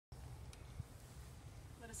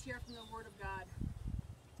Let's hear from the Word of God.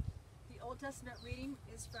 The Old Testament reading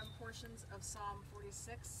is from portions of Psalm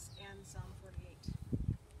 46 and Psalm 48.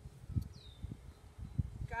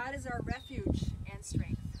 God is our refuge and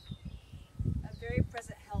strength, a very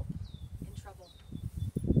present help in trouble.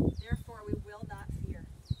 Therefore we will not fear.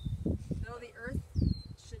 Though the earth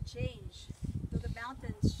should change, though the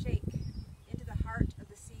mountains shake into the heart of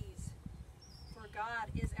the seas, for God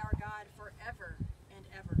is our God forever and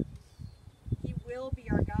ever. He will be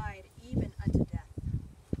our guide even unto death.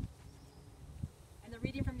 And the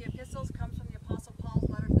reading from the epistles comes from the Apostle Paul's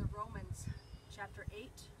letter to the Romans, chapter 8,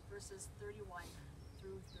 verses 31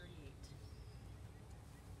 through 38.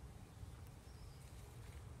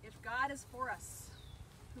 If God is for us,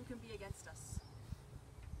 who can be against us?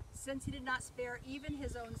 Since he did not spare even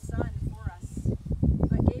his own Son for us,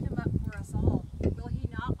 but gave him up for us all, will he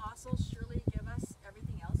not also surely give us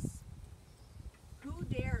everything else? Who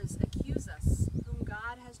dares accuse us, whom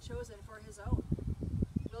God has chosen for his own?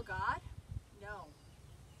 Will God? No.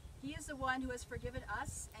 He is the one who has forgiven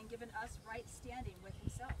us and given us right standing with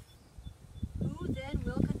himself. Who then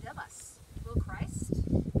will condemn us? Will Christ?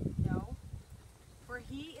 No. For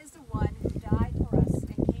he is the one who died for us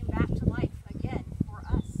and came back to life again for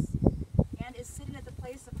us, and is sitting at the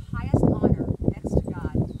place of highest honor next to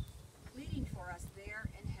God, pleading for us there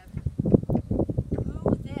in heaven.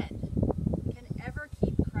 Who then can ever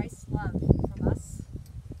keep Christ's love from us?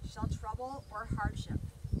 Shall trouble or hardship,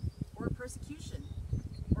 or persecution,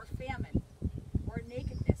 or famine, or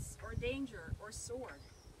nakedness, or danger, or sword?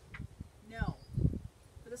 No.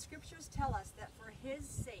 For the scriptures tell us that for his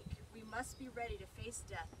sake we must be ready to face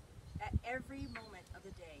death at every moment of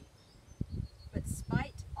the day. But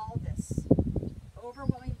despite all this,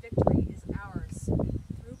 overwhelming victory is ours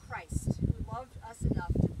through Christ, who loved us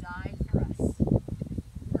enough to die for us.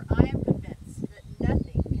 For I am convinced that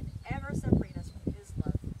nothing can ever separate us from his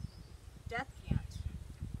love. Death can't,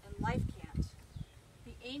 and life can't.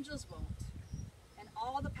 The angels won't, and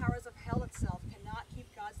all the powers of hell itself cannot keep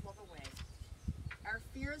God's love away. Our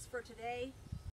fears for today